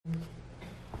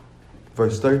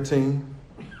Verse 13.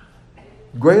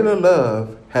 Greater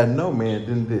love had no man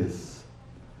than this,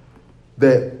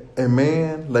 that a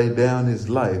man lay down his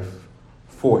life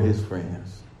for his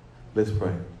friends. Let's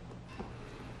pray.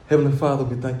 Heavenly Father,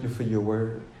 we thank you for your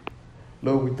word.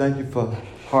 Lord, we thank you for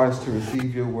hearts to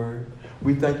receive your word.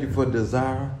 We thank you for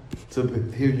desire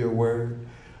to hear your word.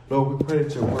 Lord, we pray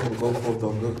that your word will go forth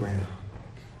on good ground.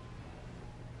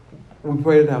 We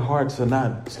pray that our hearts are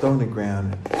not stony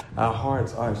ground. Our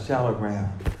hearts are shallow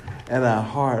ground. And our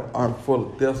heart aren't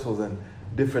full of thistles and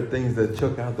different things that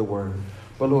choke out the word.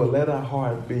 But Lord, let our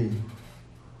heart be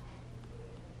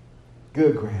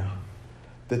good ground,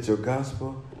 that your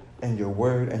gospel and your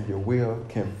word and your will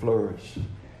can flourish.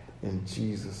 In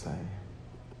Jesus' name.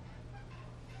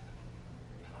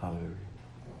 Hallelujah.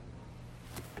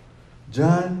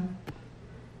 John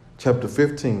chapter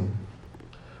 15,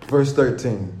 verse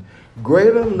 13.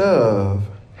 Greater love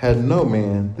had no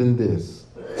man than this,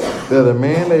 that a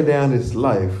man lay down his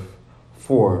life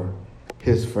for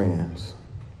his friends.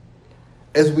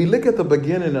 As we look at the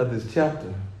beginning of this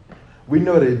chapter, we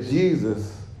know that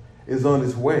Jesus is on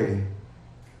his way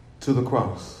to the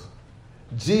cross.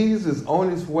 Jesus is on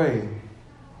his way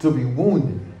to be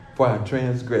wounded for our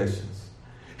transgressions.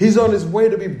 He's on his way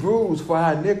to be bruised for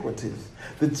our iniquities.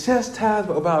 The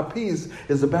chastisement of our peace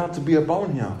is about to be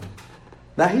upon him.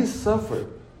 Now, he suffered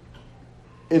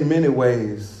in many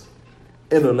ways,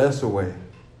 in a lesser way.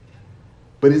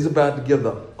 But he's about to give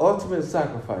the ultimate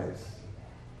sacrifice,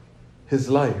 his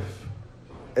life,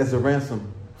 as a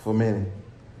ransom for many.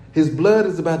 His blood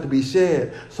is about to be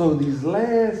shed. So these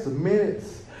last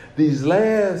minutes, these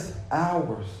last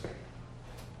hours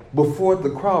before the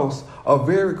cross are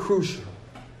very crucial.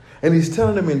 And he's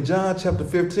telling them in John chapter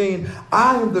 15,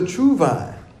 I am the true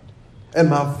vine, and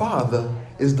my Father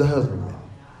is the husbandman.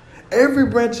 Every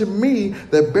branch in me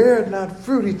that beareth not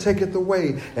fruit, he taketh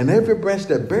away. And every branch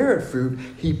that beareth fruit,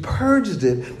 he purgeth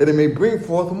it, that it may bring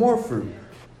forth more fruit.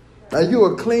 Now you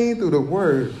are clean through the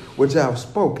word which I have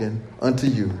spoken unto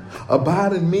you.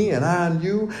 Abide in me, and I in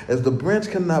you, as the branch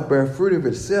cannot bear fruit of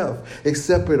itself,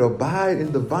 except it abide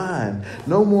in the vine.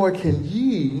 No more can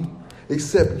ye,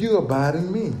 except you abide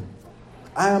in me.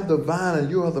 I am the vine, and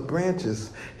you are the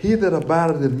branches. He that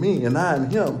abideth in me, and I in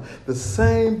him, the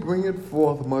same bringeth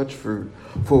forth much fruit.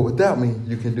 For without me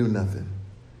you can do nothing.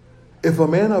 If a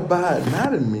man abide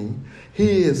not in me,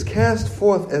 he is cast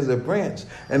forth as a branch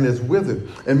and is withered.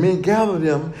 And men gather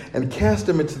them and cast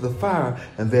them into the fire,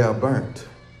 and they are burnt.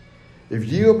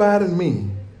 If you abide in me,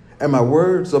 and my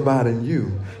words abide in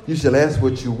you, you shall ask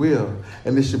what you will,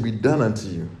 and it shall be done unto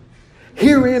you.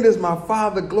 Herein is my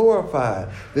Father glorified,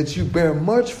 that you bear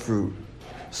much fruit.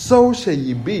 So shall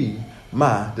ye be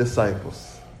my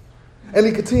disciples. And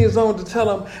he continues on to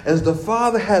tell them, as the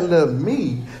Father had loved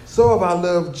me, so have I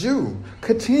loved you.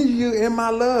 Continue in my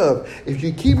love. If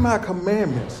you keep my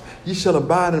commandments, ye shall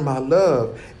abide in my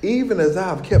love, even as I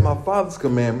have kept my Father's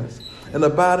commandments and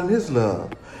abide in his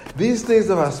love. These things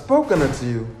have I spoken unto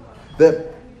you,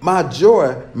 that my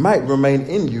joy might remain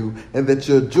in you, and that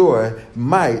your joy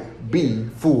might be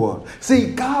full. See,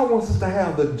 God wants us to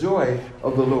have the joy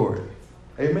of the Lord.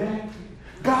 Amen.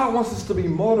 God wants us to be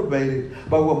motivated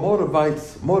by what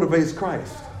motivates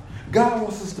Christ. God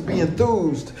wants us to be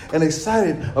enthused and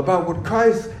excited about what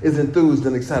Christ is enthused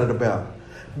and excited about.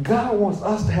 God wants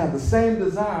us to have the same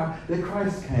desire that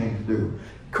Christ came to do.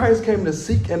 Christ came to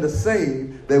seek and to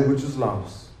save that which was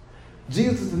lost.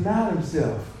 Jesus denied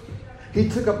himself. He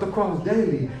took up the cross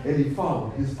daily, and he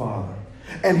followed his Father.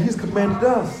 And he's commanded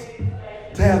us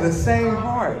to have the same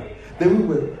heart, that we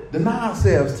would deny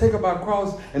ourselves, take up our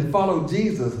cross, and follow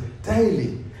Jesus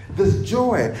daily. This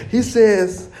joy. He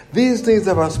says, these things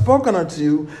have I spoken unto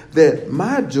you, that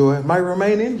my joy might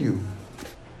remain in you.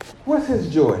 What's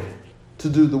his joy? To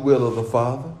do the will of the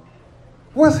Father.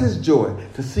 What's his joy?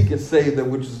 To seek and save that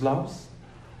which is lost.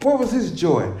 What was his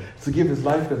joy? To give his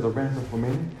life as a ransom for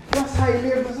many. That's how he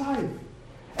lived his life.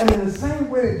 And in the same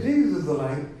way that Jesus is a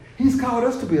light, he's called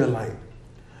us to be a light.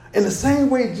 In the same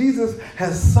way Jesus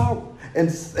has sought and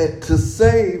to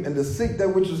save and to seek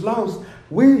that which is lost,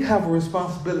 we have a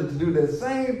responsibility to do that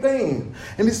same thing.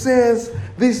 And he says,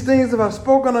 these things have I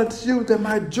spoken unto you, that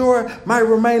my joy might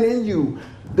remain in you.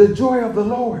 The joy of the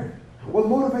Lord. What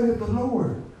motivated the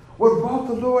Lord? What brought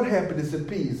the Lord happiness and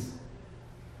peace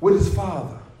with his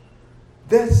Father?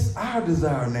 That's our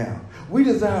desire now. We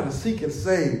desire to seek and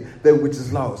save that which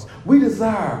is lost. We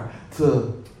desire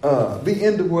to be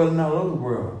in the world and not of the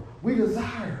world. We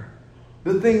desire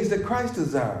the things that Christ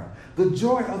desires. The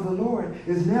joy of the Lord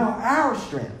is now our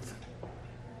strength.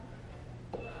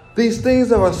 These things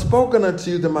have I spoken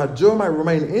unto you, that my joy might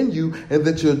remain in you, and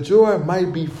that your joy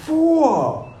might be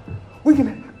full. We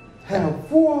can have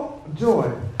full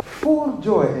joy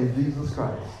in Jesus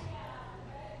Christ.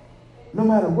 No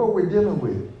matter what we're dealing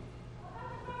with.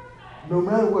 No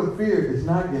matter what fear is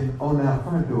knocking on our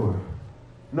front door.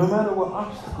 No matter what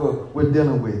obstacle we're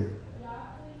dealing with.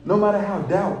 No matter how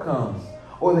doubt comes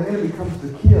or the enemy comes to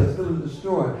kill, steal, and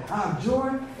destroy. Our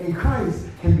joy in Christ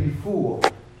can be full.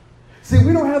 See,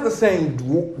 we don't have the same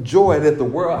joy that the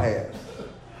world has.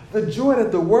 The joy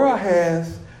that the world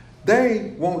has,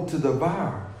 they want to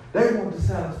devour. They want to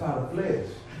satisfy the flesh.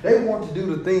 They want to do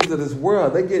the things of this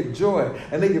world. They get joy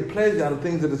and they get pleasure out of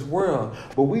things of this world.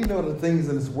 But we know the things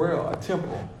in this world are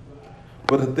temporal.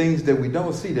 But the things that we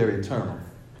don't see, they're eternal.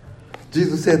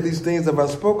 Jesus said, these things have I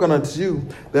spoken unto you,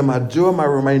 that my joy might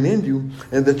remain in you,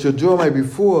 and that your joy might be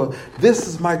full. This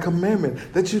is my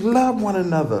commandment, that you love one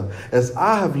another as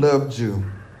I have loved you.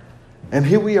 And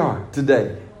here we are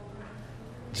today.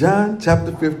 John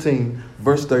chapter 15,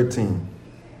 verse 13.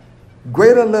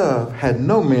 Greater love had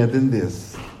no man than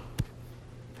this,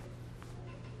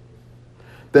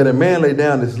 that a man lay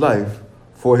down his life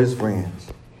for his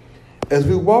friends. As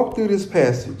we walk through this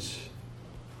passage,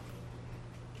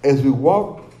 as we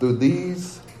walk through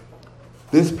this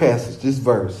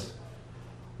verse,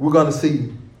 we're going to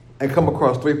see and come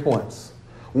across 3 points.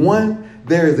 One,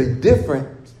 there is a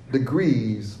different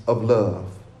degrees of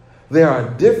love. There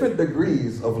are different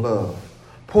degrees of love.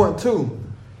 Point 2,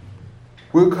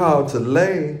 we're called to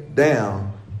lay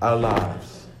down our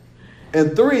lives.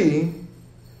 And 3,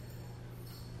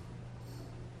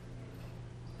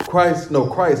 Christ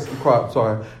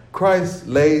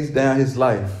lays down his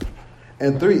life.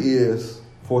 And 3 is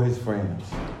for his friends.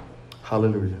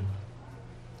 Hallelujah.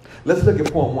 Let's look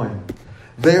at point 1.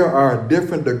 There are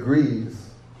different degrees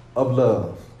of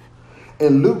love.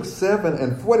 In Luke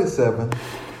 7:47,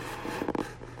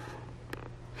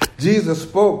 Jesus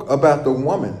spoke about the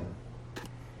woman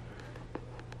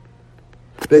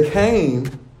that came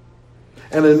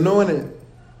and anointed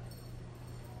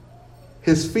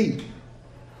his feet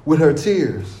with her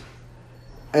tears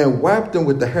and wiped them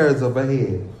with the hairs of her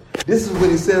head. This is what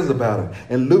he says about her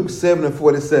in Luke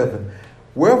 7:47.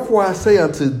 Wherefore I say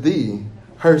unto thee,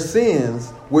 her sins,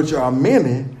 which are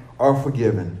many, are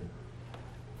forgiven.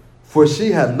 For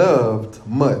she had loved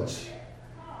much.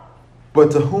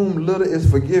 But to whom little is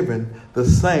forgiven, the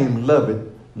same loveth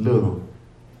little.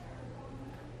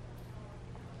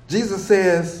 Jesus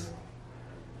says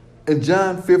in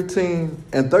John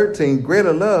 15:13,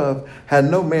 greater love had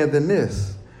no man than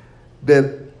this,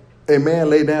 that a man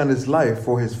lay down his life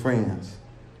for his friends.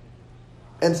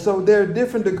 And so there are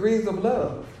different degrees of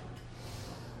love.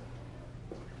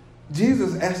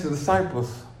 Jesus asked the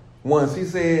disciples once, he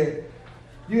said,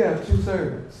 you have 2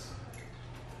 servants.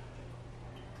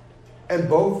 And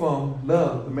both of them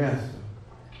love the master.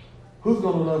 Who's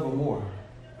going to love him more?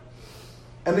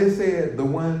 And they said, the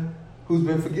one who's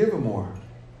been forgiven more.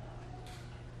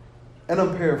 And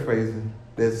I'm paraphrasing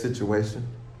that situation.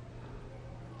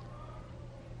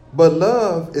 But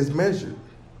love is measured.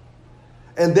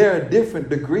 And there are different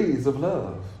degrees of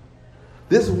love.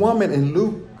 This woman in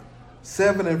Luke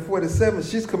 7:47,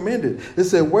 she's commended. It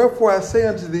said, wherefore I say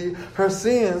unto thee, her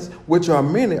sins, which are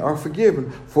many, are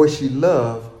forgiven, for she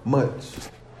loved much.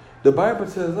 The Bible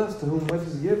tells us, to whom much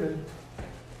is given,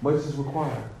 much is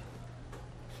required.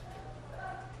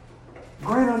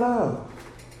 Greater love.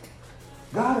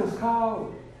 God has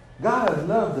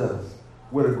loved us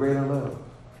with a greater love.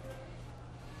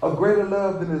 A greater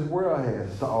love than this world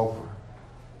has to offer.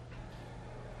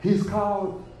 He's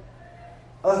called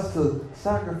us to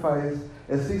sacrifice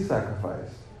as he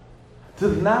sacrificed.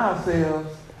 To deny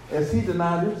ourselves as he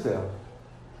denied himself.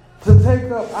 To take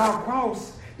up our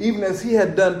cross even as he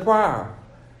had done prior.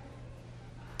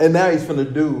 And now he's going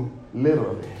to do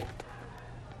literally.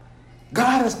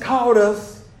 God has called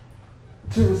us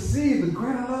to receive the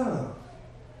greater love.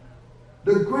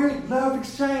 The great love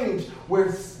exchange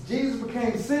where Jesus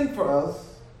became sin for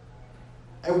us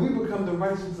and we become the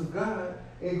righteousness of God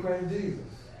in Christ Jesus.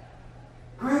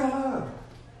 Greater love.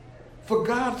 For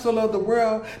God so loved the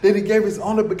world that he gave his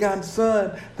only begotten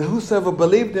Son, that whosoever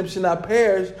believed him should not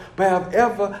perish but have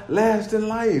everlasting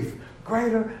life.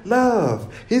 Greater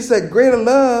love. He said, greater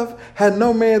love had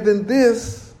no man than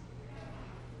this,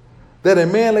 that a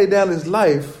man lay down his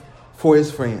life for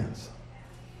his friends.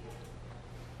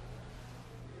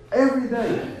 Every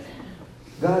day,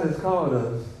 God has called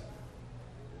us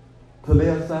to lay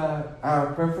aside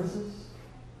our preferences.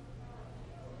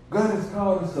 God has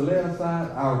called us to lay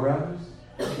aside our rabbits.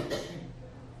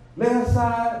 Lay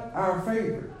aside our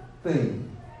favorite thing.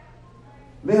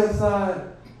 Lay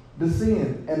aside the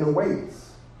sin and the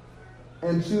weights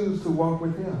and choose to walk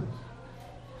with him.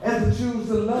 And and to choose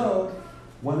to love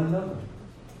one another.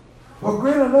 For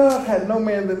greater love had no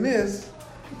man than this,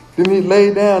 than he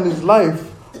laid down his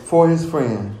life for his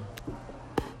friend.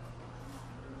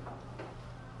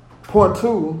 Point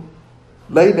 2,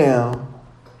 lay down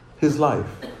his life.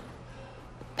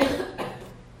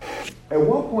 At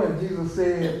one point, Jesus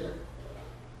said,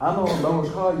 I no longer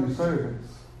call you servants,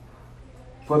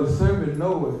 for the servant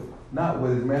knoweth not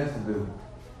what his master do.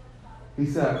 He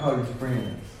said, I call you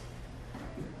friends.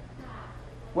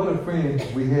 What a friend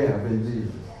we have in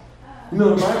Jesus. You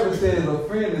know, the Bible says a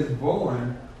friend is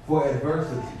born for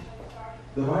adversity.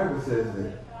 The Bible says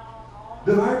that.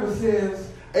 The Bible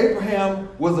says Abraham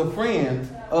was a friend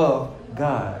of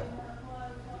God.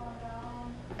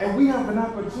 And we have an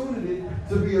opportunity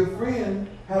to be a friend,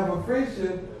 have a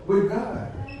friendship with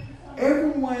God.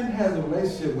 Everyone has a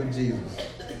relationship with Jesus.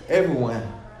 Everyone.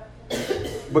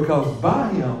 Because by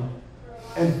him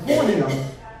and for him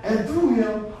and through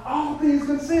him, all things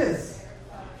consist.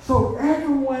 So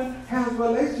everyone has a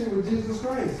relationship with Jesus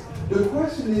Christ. The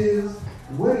question is,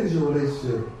 what is your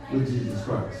relationship with Jesus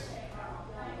Christ?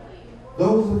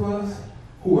 Those of us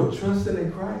who are trusting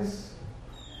in Christ,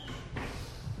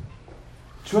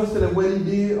 trusting in what he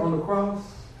did on the cross,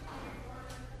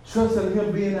 trusting in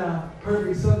him being our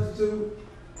perfect substitute,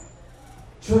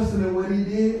 trusting in what he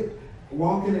did,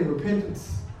 walking in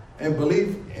repentance and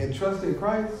belief and trust in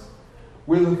Christ,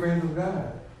 we're the friends of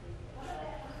God.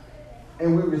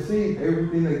 And we receive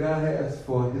everything that God has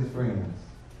for his friends.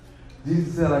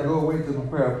 Jesus said, I go away to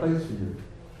prepare a place for you.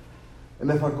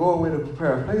 And if I go away to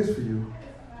prepare a place for you,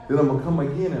 then I'm going to come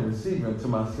again and receive him to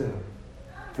myself.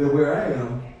 That where I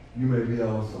am, you may be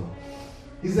also.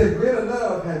 He said, greater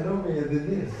love had no man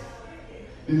than this.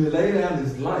 He laid down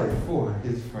his life for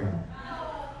his friend.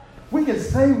 We can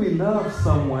say we love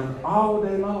someone all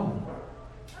day long.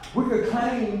 We could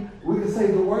say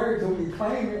the words and we can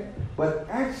claim it, but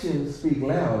actions speak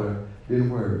louder than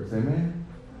words. Amen?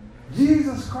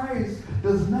 Jesus Christ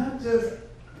does not just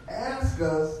ask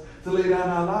us to lay down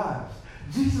our lives.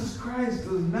 Jesus Christ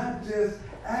does not just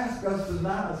ask us to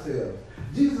deny ourselves.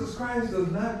 Jesus Christ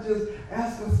does not just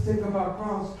ask us to take up our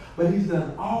cross, but he's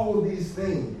done all of these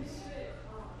things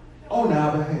on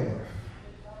our behalf.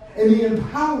 And he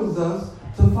empowers us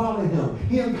to follow him.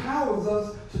 He empowers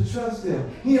us to trust him.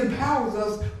 He empowers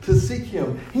us to seek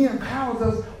him. He empowers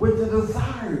us with the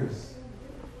desires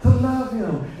to love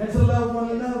him and to love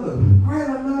one another.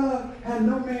 Greater love had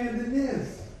no man than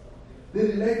this. That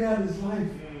he laid down his life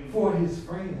for his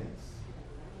friends.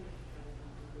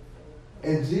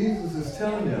 And Jesus is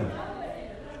telling them,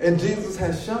 and Jesus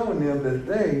has shown them that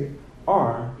they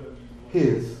are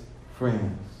his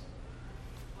friends.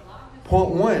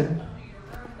 Point 1,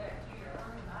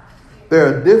 there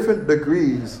are different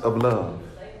degrees of love.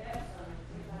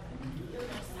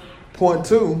 Point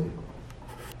 2,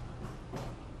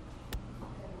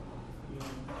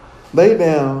 lay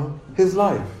down his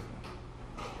life.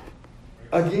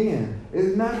 Again,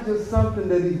 it's not just something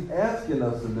that he's asking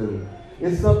us to do.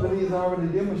 It's something he's already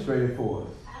demonstrated for us.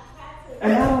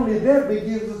 And not only that, but he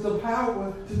gives us the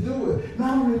power to do it.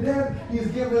 Not only that, he's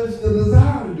given us the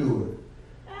desire to do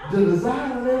it. The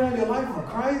desire to lay down your life for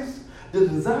Christ, the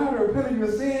desire to repent of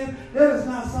your sin, that is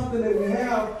not something that we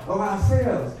have of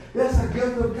ourselves. That's a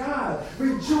gift of God.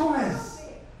 Rejoice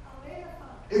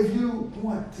if you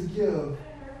want to give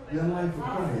your life for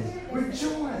Christ.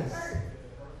 Rejoice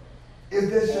if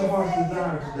that's your heart's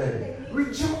desire today.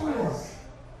 Rejoice.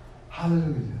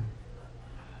 Hallelujah.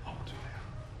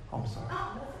 I'm sorry.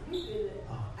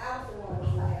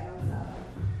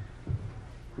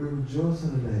 We're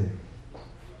rejoicing today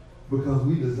because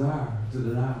we desire to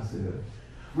deny ourselves.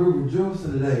 We're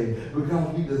rejoicing today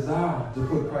because we desire to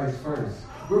put Christ first.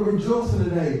 We're rejoicing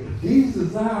today. These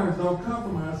desires don't come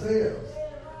from ourselves,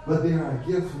 but they are a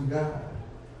gift from God.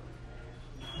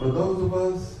 But those of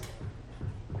us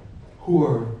who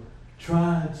are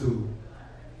trying to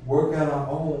work out our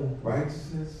own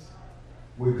righteousness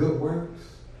with good works,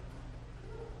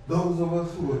 those of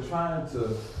us who are trying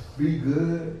to be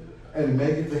good and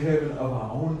make it to heaven of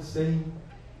our own esteem,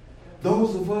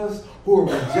 those of us who are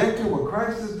rejecting what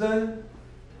Christ has done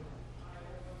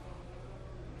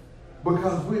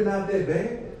because we're not that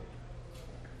bad,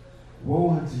 woe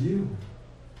unto you.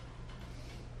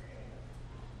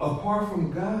 Apart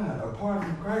from God, apart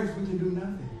from Christ, we can do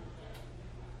nothing.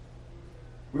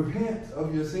 Repent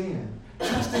of your sin.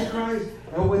 Trust in Christ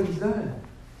and what he's done.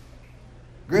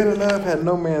 Greater love had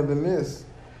no man than this.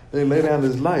 They lay down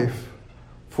his life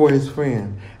for his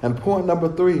friend. And point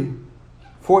number 3,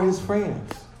 for his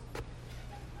friends.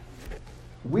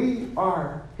 We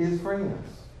are his friends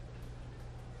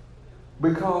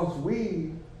because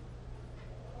we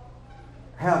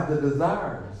have the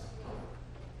desires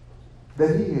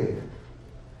that he had.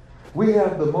 We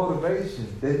have the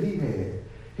motivation that he had.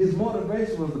 His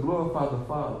motivation was to glorify the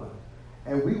Father,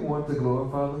 and we want to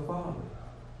glorify the Father.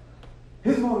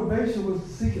 His motivation was to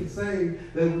seek and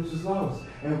save that which is lost,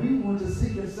 and we want to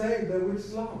seek and save that which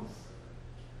is lost.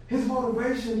 His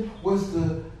motivation was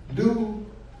to do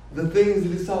the things that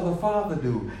he saw the Father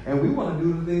do, and we want to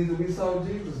do the things that we saw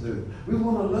Jesus do. We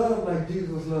want to love like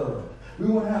Jesus loved. We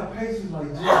want to have patience like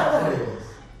Jesus has.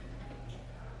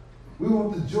 We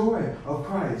want the joy of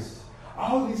Christ.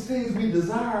 All these things we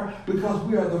desire because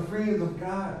we are the friends of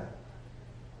God.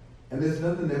 And there's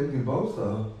nothing that we can boast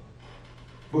of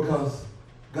because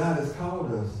God has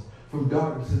called us from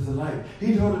darkness into light.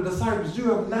 He told the disciples, you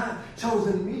have not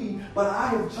chosen me, but I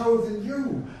have chosen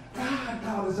you. God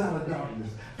called us out of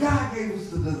darkness. God gave us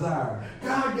the desire.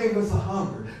 God gave us a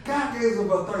hunger. God gave us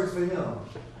a thirst for him.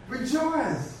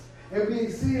 Rejoice and be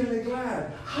exceedingly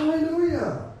glad.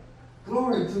 Hallelujah.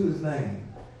 Glory to his name.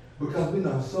 Because we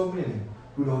know so many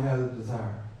who don't have the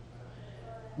desire.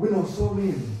 We know so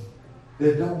many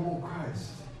that don't want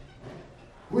Christ.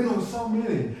 We know so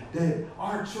many that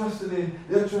are trusting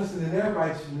in their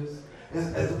righteousness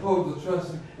as opposed to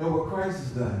trusting in what Christ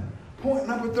has done. Point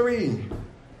number 3.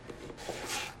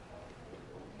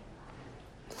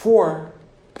 For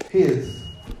his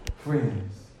friends.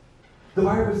 The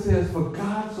Bible says, for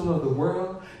God so loved the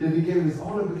world that he gave his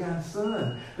only begotten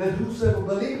Son, that whosoever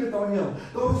believeth on him,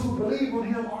 those who believe on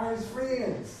him are his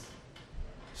friends.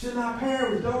 Should not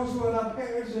perish. Those who are not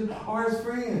perishing are his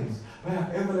friends, but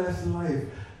have everlasting life.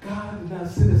 God did not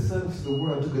send his Son to the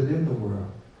world to condemn the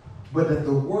world, but that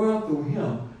the world through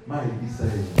him might be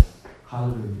saved.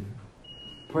 Hallelujah.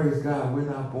 Praise God. We're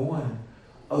not born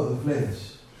of the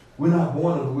flesh. We're not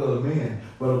born of the will of man,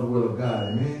 but of the will of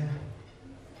God. Amen.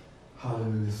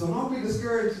 Hallelujah. So don't be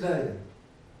discouraged today.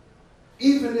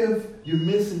 Even if you're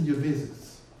missing your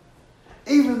visits,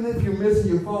 even if you're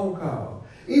missing your phone call,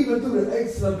 even through the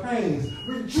aches and the pains,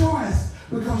 rejoice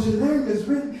because your name is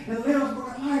written in the Lamb's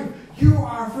Book of Life. You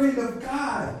are a friend of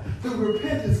God through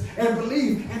repentance and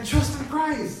belief and trust in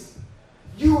Christ.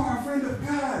 You are a friend of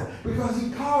God because he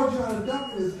called you out of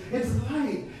darkness into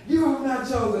light. You have not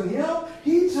chosen him.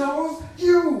 He chose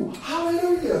you.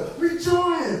 Hallelujah.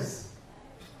 Rejoice.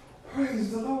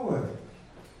 Praise the Lord.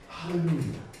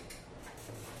 Hallelujah.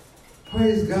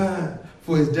 Praise God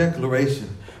for his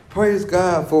declaration. Praise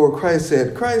God for what Christ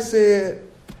said. Christ said,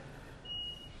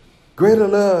 greater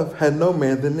love had no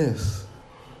man than this,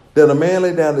 that a man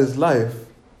lay down his life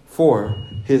for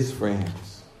his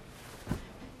friends.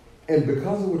 And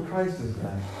because of what Christ has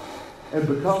done, and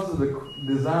because of the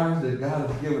desires that God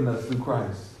has given us through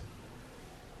Christ,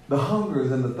 the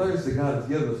hungers and the thirst that God has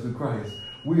given us through Christ,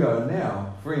 we are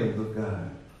now friends of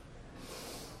God.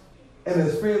 And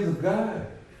as friends of God,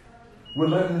 we're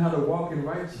learning how to walk in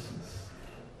righteousness.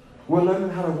 We're learning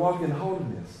how to walk in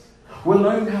holiness. We're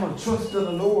learning how to trust in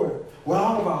the Lord with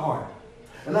all of our heart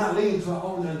and not lean to our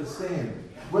own understanding.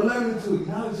 We're learning to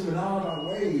acknowledge him in all of our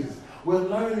ways. We're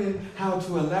learning how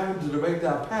to allow him to direct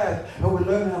our path, and we're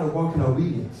learning how to walk in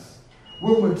obedience.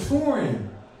 We're maturing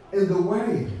in the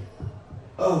way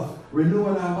of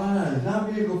renewing our minds,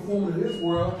 not being conformed to this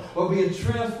world, but being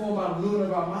transformed by the renewing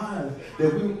of our minds,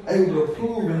 that we're able to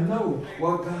prove and know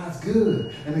what God's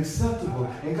good and acceptable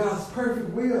and God's perfect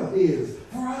will is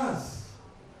for us.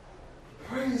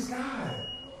 Praise God.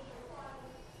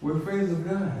 We're friends of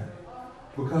God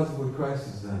because of what Christ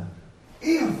has done.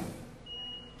 If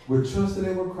we're trusting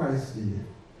in what Christ did,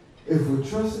 if we're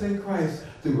trusting in Christ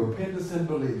through repentance and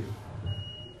belief,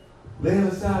 laying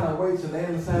aside our weights and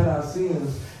laying aside our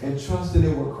sins and trusting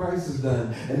in what Christ has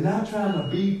done, and not trying to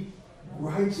be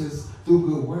righteous through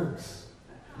good works,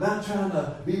 not trying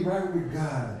to be right with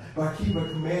God by keeping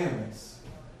commandments,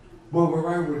 but we're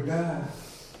right with God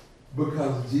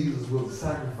because Jesus was the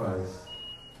sacrifice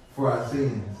for our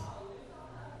sins.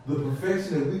 The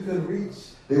perfection that we couldn't reach,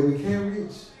 that we can't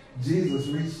reach, Jesus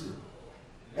reached it.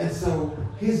 And so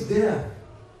his death,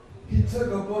 he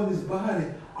took upon his body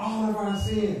all of our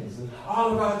sins and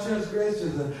all of our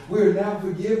transgressions, and we're now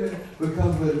forgiven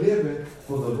because we're living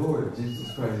for the Lord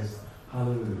Jesus Christ.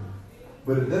 Hallelujah.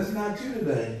 But if that's not you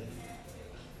today,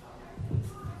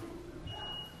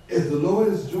 if the Lord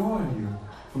is drawing you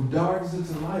from darkness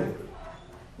into light,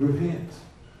 repent,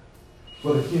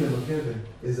 for the kingdom of heaven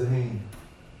is at hand.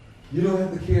 You don't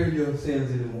have to carry your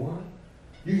sins anymore.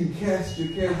 You can cast your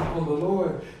cares upon the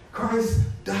Lord. Christ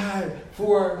died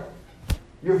for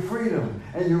your freedom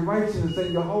and your righteousness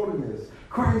and your holiness.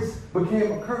 Christ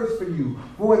became a curse for you.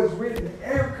 For what is written,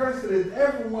 every curse is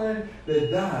everyone that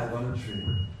died on a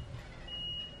tree.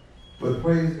 But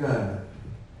praise God,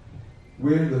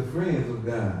 We're the friends of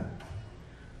God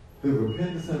through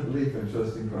repentance and belief and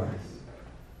trust in Christ.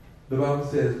 The Bible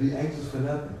says, be anxious for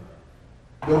nothing.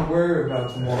 Don't worry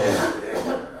about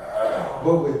tomorrow.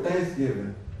 But with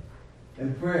thanksgiving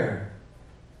and prayer,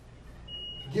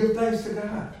 give thanks to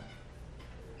God.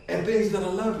 And things that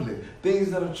are lovely,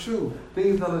 things that are true,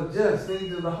 things that are just,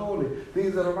 things that are holy,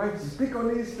 things that are righteous. Speak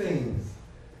on these things.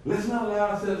 Let's not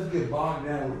allow ourselves to get bogged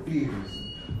down with fears,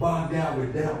 bogged down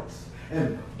with doubts,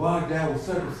 and bogged down with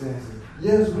circumstances.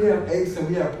 Yes, we have aches and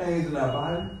we have pains in our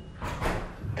body.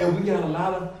 And we got a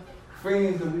lot of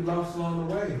friends that we lost along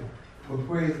the way. But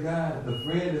praise God, the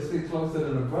friend that sticks closer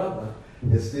than a brother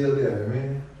is still there,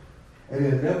 amen? And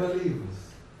he'll never leave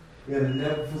us. He'll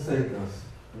never forsake us.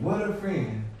 What a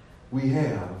friend we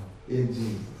have in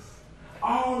Jesus.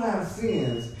 All our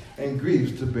sins and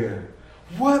griefs to bear.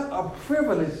 What a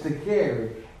privilege to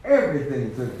carry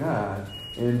everything to God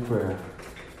in prayer.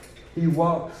 He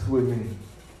walks with me,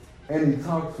 and he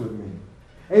talks with me,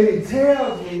 and he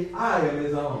tells me I am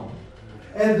his own.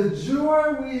 And the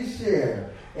joy we share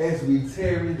as we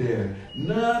tarry there,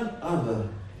 none other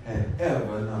had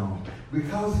ever known.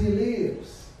 Because he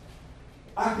lives,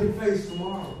 I can face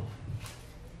tomorrow.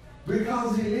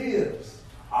 Because he lives,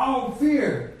 all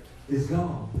fear is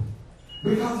gone.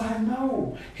 Because I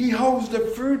know he holds the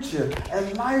future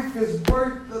and life is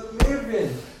worth the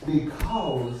living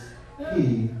because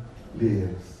he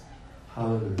lives.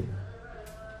 Hallelujah.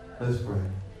 Let's pray.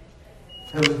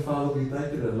 Heavenly Father, we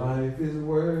thank you that life is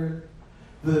worth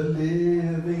the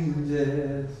living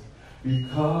just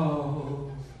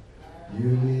because you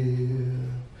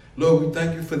live. Lord, we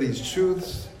thank you for these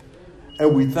truths,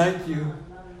 and we thank you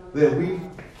that we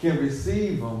can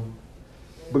receive them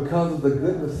because of the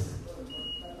goodness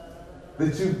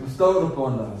that you've bestowed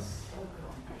upon us.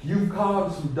 You've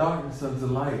called us from darkness unto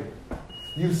light.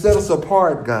 You've set us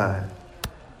apart, God.